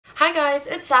Hi guys,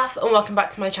 it's Saff and welcome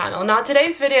back to my channel. Now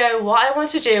today's video, what I want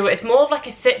to do is more of like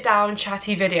a sit down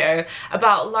chatty video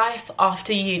about life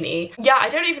after uni. Yeah, I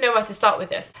don't even know where to start with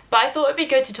this, but I thought it'd be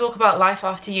good to talk about life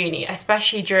after uni,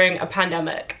 especially during a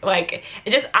pandemic. Like,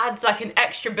 it just adds like an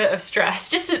extra bit of stress,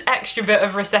 just an extra bit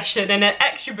of recession and an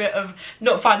extra bit of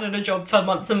not finding a job for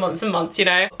months and months and months, you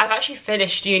know? I've actually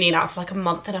finished uni now for like a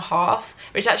month and a half,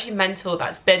 which is actually mental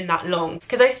that's been that long.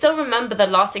 Because I still remember the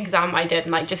last exam I did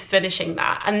and like just finishing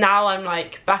that, and now I'm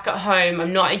like back at home.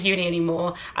 I'm not at uni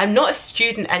anymore. I'm not a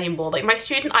student anymore. Like, my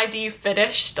student ID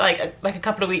finished like a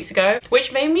couple of weeks ago,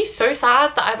 which made me so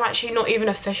sad that I'm actually not even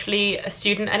officially a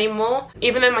student anymore.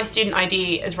 Even though my student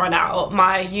ID is run out,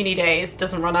 my uni days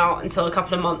doesn't run out until a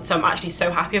couple of months, so I'm actually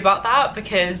so happy about that,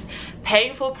 because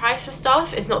paying full price for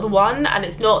stuff is not the one, and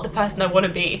it's not the person I want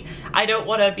to be. I don't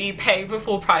want to be paying for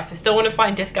full price. I still want to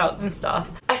find discounts and stuff.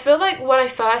 I feel like when I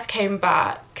first came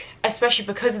back, especially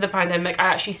because of the pandemic, I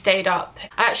actually stayed up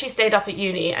at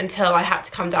uni until I had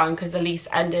to come down because the lease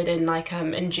ended in like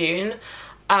in June.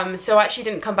 So I actually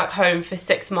didn't come back home for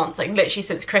 6 months, like literally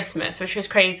since Christmas, which was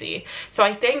crazy. So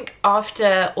I think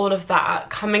after all of that,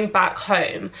 coming back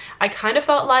home, I kind of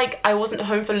felt like I wasn't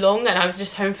home for long and I was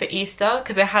just home for Easter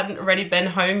because I hadn't already been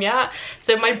home yet.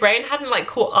 So my brain hadn't like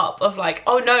caught up of like,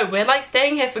 oh no, we're like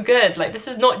staying here for good. Like, this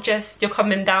is not just you're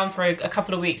coming down for a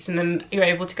couple of weeks and then you're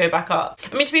able to go back up.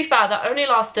 I mean, to be fair, that only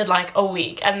lasted like a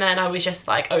week, and then I was just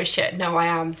like, oh shit, no, I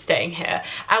am staying here.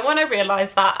 And when I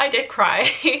realized that, I did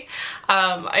cry.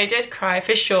 I did cry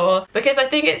for sure, because I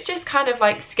think it's just kind of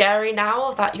like scary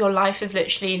now that your life is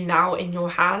literally now in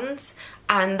your hands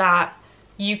and that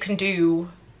you can do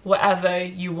whatever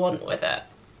you want with it,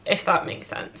 if that makes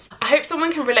sense. I hope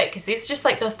someone can relate, because these are just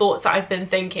like the thoughts that I've been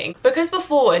thinking. Because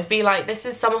before it'd be like, this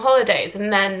is summer holidays,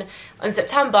 and then in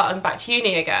September I'm back to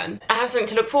uni again. I have something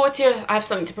to look forward to, I have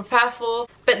something to prepare for.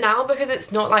 But now, because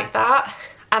it's not like that,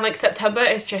 and like September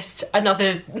is just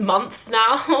another month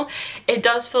now, it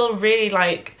does feel really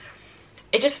like,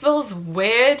 it just feels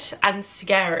weird and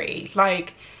scary.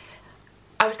 Like,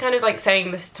 I was kind of like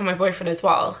saying this to my boyfriend as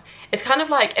well. It's kind of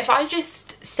like, if I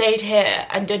just stayed here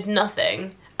and did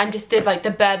nothing and just did like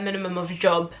the bare minimum of a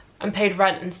job and paid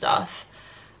rent and stuff,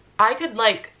 I could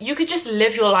like, you could just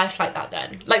live your life like that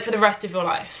then, like for the rest of your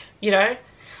life, you know?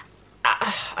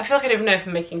 I feel like I don't even know if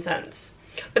I'm making sense.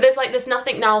 But there's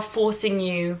nothing now forcing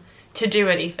you to do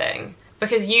anything,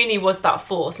 because uni was that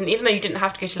force. And even though you didn't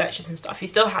have to go to lectures and stuff, you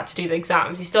still had to do the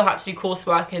exams, you still had to do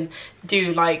coursework and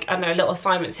do like, I don't know, little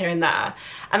assignments here and there.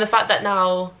 And the fact that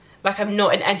now, like, I'm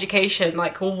not in education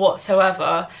like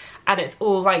whatsoever, and it's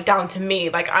all like down to me,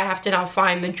 like I have to now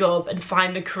find the job and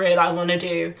find the career that I want to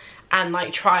do and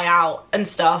like try out and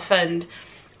stuff. And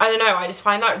I don't know, I just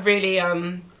find that really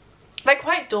like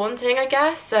quite daunting, I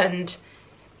guess. And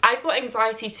I've got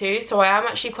anxiety too, so I am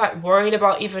actually quite worried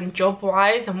about even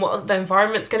job-wise and what the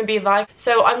environment's going to be like.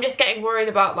 So I'm just getting worried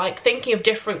about like thinking of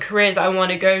different careers I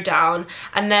want to go down,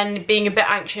 and then being a bit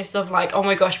anxious of like, oh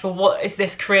my gosh, but what is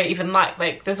this career even like?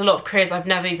 Like, there's a lot of careers I've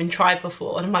never even tried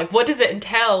before, and I'm like, what does it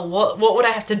entail? What would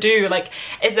I have to do? Like,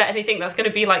 is there anything that's going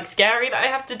to be like scary that I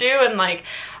have to do? And like,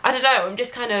 I don't know, I'm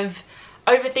just kind of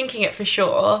overthinking it for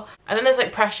sure. And then there's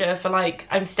like pressure for like,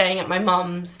 I'm staying at my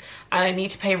mum's and I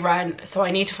need to pay rent, so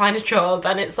I need to find a job.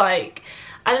 And it's like,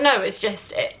 I don't know, it's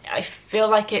just, I feel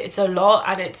like it's a lot,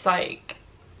 and it's like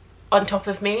on top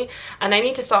of me, and I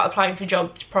need to start applying for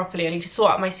jobs properly. I need to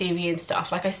sort out my CV and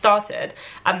stuff. Like, I started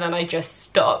and then I just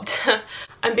stopped.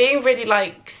 I'm being really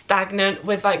like stagnant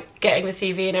with like getting the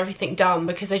CV and everything done,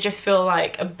 because I just feel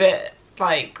like a bit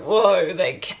like, whoa,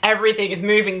 like everything is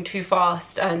moving too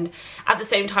fast. And at the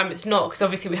same time it's not, because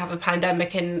obviously we have a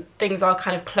pandemic and things are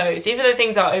kind of closed, even though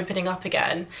things are opening up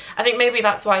again. I think maybe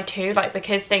that's why too, like,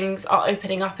 because things are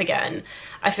opening up again,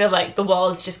 I feel like the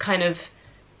world's just kind of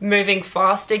moving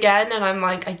fast again. And I'm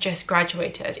like, I just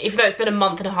graduated, even though it's been a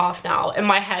month and a half now. In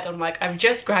my head I'm like, I've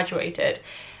just graduated,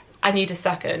 I need a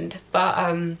second. But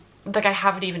like, I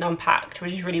haven't even unpacked,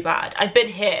 which is really bad. I've been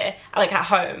here like at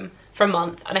home for a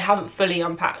month and I haven't fully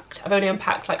unpacked. I've only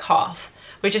unpacked like half,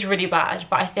 which is really bad.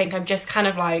 But I think I'm just kind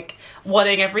of like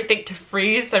wanting everything to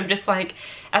freeze. So I'm just like,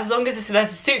 as long as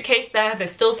there's a suitcase there,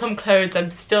 there's still some clothes, I'm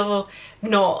still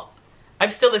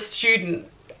a student,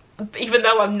 even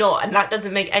though I'm not, and that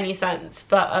doesn't make any sense.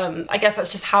 But I guess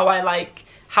that's just how I'm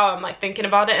like thinking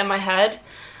about it in my head.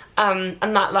 And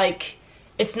that like,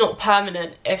 it's not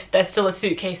permanent if there's still a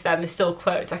suitcase there and there's still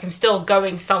clothes. Like, I'm still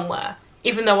going somewhere,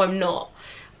 even though I'm not.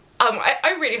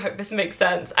 I really hope this makes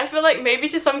sense. I feel like maybe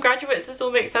to some graduates this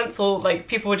will make sense, or like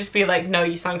people will just be like, no,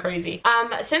 you sound crazy.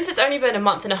 Since it's only been a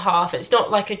month and a half, it's not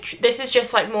like this is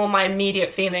just like more my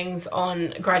immediate feelings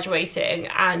on graduating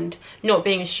and not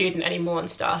being a student anymore and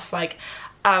stuff. Like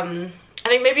I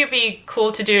think maybe it'd be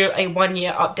cool to do a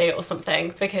 1-year update or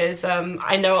something, because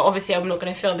I know obviously I'm not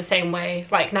going to feel the same way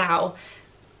like now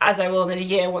as I will in a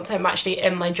year once I'm actually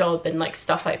in my job and like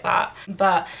stuff like that.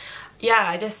 But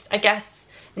yeah, I guess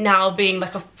now being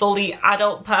like a fully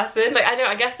adult person, like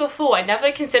I guess before I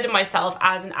never considered myself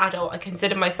as an adult. I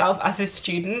considered myself as a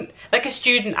student, like a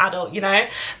student adult, you know.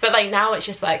 But like now it's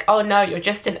just like, oh no, you're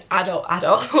just an adult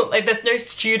like there's no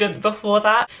student before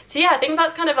that. So yeah, I think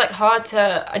that's kind of like hard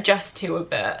to adjust to a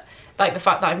bit, like the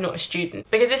fact that I'm not a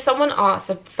student. Because if someone asked,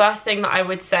 the first thing that I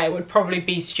would say would probably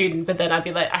be student, but then I'd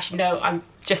be like, actually no, I'm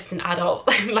just an adult,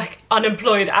 like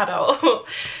unemployed adult.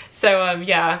 So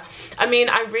yeah, I mean,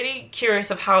 I'm really curious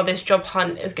of how this job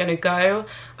hunt is going to go.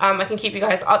 I can keep you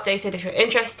guys updated if you're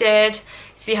interested,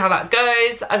 see how that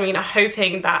goes. I mean, I'm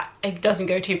hoping that it doesn't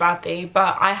go too badly,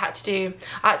 but I had to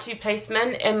do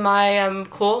placement in my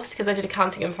course because I did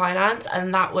accounting and finance,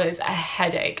 and that was a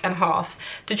headache and a half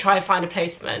to try and find a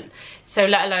placement. So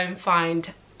let alone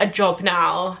find a job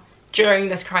now during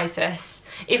this crisis.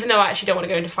 Even though I actually don't want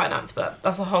to go into finance, but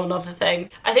that's a whole nother thing.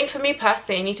 I think for me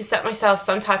personally, I need to set myself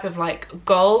some type of like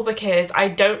goal, because I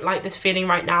don't like this feeling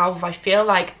right now. I feel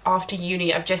like after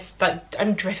uni,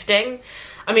 I'm drifting.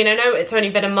 I mean, I know it's only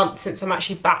been a month since I'm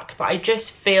actually back, but I just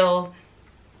feel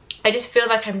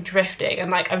like I'm drifting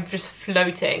and like I'm just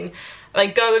floating,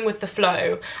 like going with the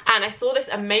flow. And I saw this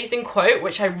amazing quote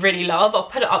which I really love. I'll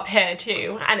put it up here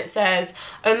too, and it says,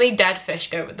 only dead fish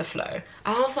go with the flow.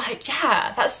 And I was like,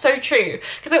 yeah, that's so true.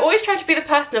 Because I always try to be the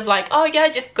person of like, oh yeah,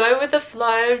 just go with the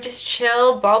flow, just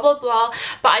chill, blah blah blah.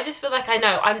 But I just feel like I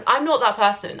know I'm not that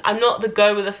person. I'm not the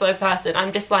go with the flow person.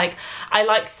 I'm just like, I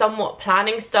like somewhat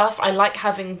planning stuff. I like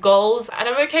having goals, and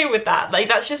I'm okay with that. Like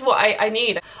that's just what I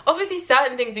need. Obviously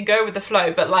certain things you go with the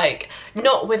flow, but like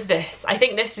not with this. I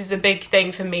think this is a big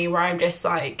thing for me where I'm just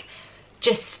like,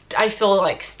 I feel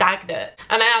like stagnant,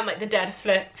 and I am like the dead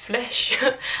fish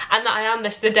and that I am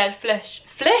the dead fish,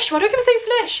 why do I keep saying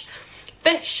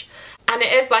fish, and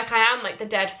it is like I am like the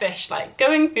dead fish, like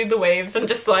going through the waves and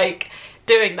just like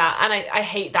doing that, and I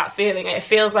hate that feeling. It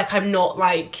feels like I'm not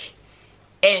like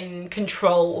in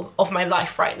control of my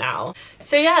life right now.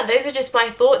 So yeah, those are just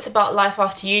my thoughts about life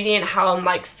after uni and how I'm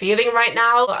like feeling right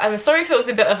now. I'm sorry if it was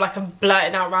a bit of like a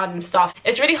blurting out random stuff.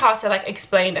 It's really hard to like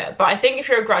explain it, but I think if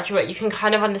you're a graduate you can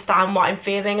kind of understand what I'm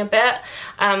feeling a bit.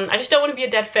 I just don't want to be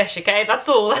a dead fish, okay? That's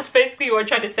all. That's basically what I'm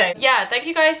trying to say. Yeah, thank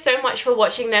you guys so much for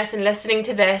watching this and listening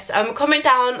to this. Comment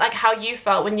down like how you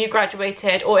felt when you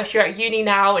graduated, or if you're at uni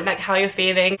now and like how you're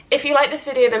feeling. If you like this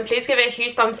video, then please give it a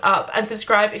huge thumbs up and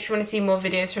subscribe if you want to see more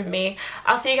videos from me.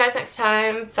 I'll see you guys next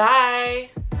time. Bye.